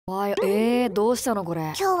どうしたのこれ。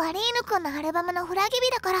今日は莉犬くんのアルバムのフラゲ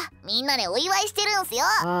日だからみんなでお祝いしてるんすよ。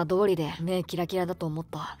ああ、通りで目キラキラだと思っ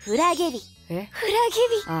た。フラゲ日。フラゲ日。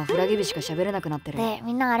ああ、フラゲ日しか喋れなくなってる。で、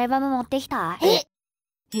みんなアルバム持ってきた？いや、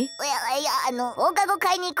放課後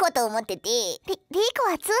買いに行こうと思ってて。リーコ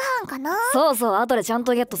は通販かな？そうそう、後でちゃん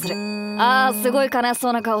とゲットする。ああ、すごい悲しそ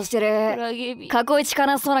うな顔してる。フラゲ日。過去一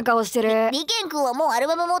悲しそうな顔してる。リケン君はもうアル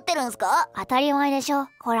バム持ってるんすか？当たり前でしょ。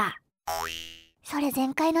ほら。それ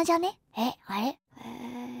前回のじゃね？あれ？わあ、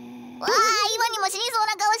今にも死にそう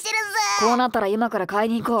な顔してるぞ。こうなったら今から買い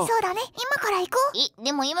に行こう。そうだね、今から行こう。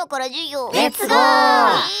でも今から授業。レッツゴー。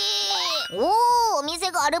おお店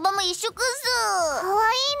がアルバム一色っす。かわい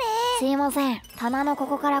いね。すいません、棚のこ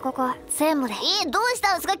こからここ全部で。どうし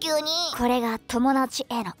たんすか急に。これが友達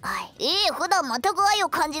への愛。普段全く愛を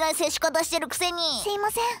感じない接し方してるくせに。すいま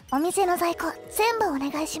せん、お店の在庫全部お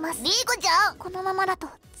願いします。リーコちゃん、このままだと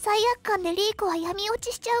罪悪感でリーコは闇落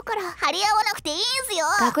ちしちゃうから張り合わなくていいんすよ。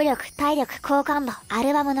学力、体力、好感度、ア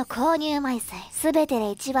ルバムの購入枚数、全てで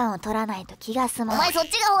1番を取らないと気が済まない。お前そっ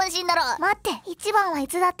ちが本心だろ。待って、1番はい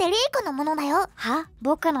つだってリーコのものだよ。は？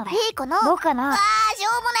僕のだよ。リーコの？僕の。しょうもない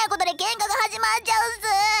ことで喧嘩が始まっちゃうっ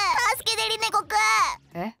す。助けてリネコく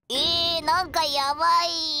ん。なんかやば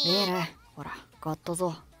い。いいね、ほら買った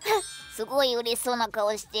ぞ。すごい嬉しそうな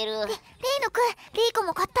顔してる。リーノくん、リーコ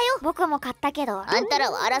も買ったよ。僕も買ったけど。あんた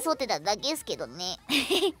らは争ってただけですけどね。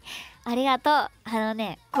ありがとう。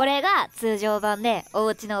これが通常版でお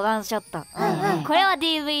うちのワンショット。これは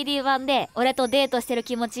DVD 版で俺とデートしてる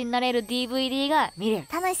気持ちになれる DVD が見れる。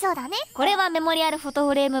楽しそうだね。これはメモリアルフォト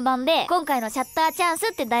フレーム版で今回のシャッターチャン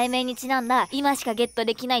スって題名にちなんだ今しかゲット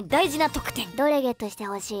できない大事な特典。どれゲットして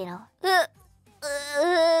ほしいの？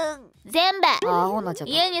全部。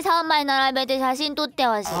家に3枚並べて写真撮って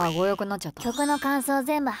ほしい。ああ、強欲になっちゃった。曲の感想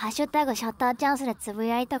全部ハッシュタグシャッターチャンスでつぶ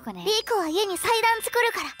やいとくね。リーコは家に祭壇作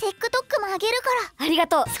るから TikTok もあげるから。ありが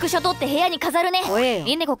とう。スクショ撮って部屋に飾るね。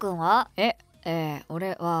リネコくんは？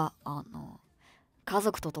俺は家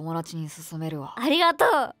族と友達に勧めるわ。ありがと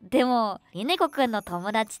う。でもリネコくんの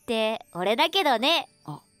友達って俺だけどね。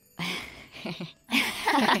あ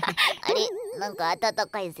れ、なんか温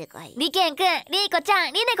かい世界。リケンくん、リーコちゃ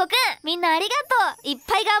ん、リネコくん、みんなありがとう。いっ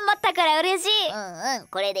ぱい頑張ったから嬉しい。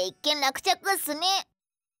これで一件落着っすね。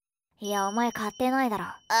いや、お前買ってないだろ。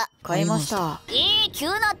買いました。急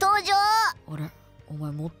な登場。あれ、お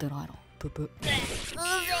前持ってないの？ププ。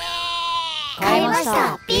買いまし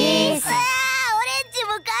た。ピース。オレンジも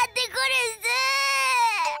買ってくる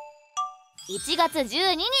1月12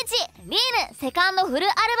日、リーヌセカンドフルア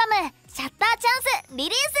ルバムシャッターチャンスリリ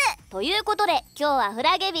ースということで、今日はフ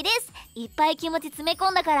ラゲ日です。いっぱい気持ち詰め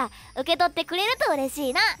込んだから受け取ってくれると嬉し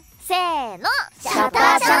いな。せーの、シャッタ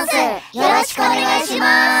ーチャンスよろしくお願いし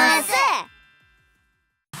ます。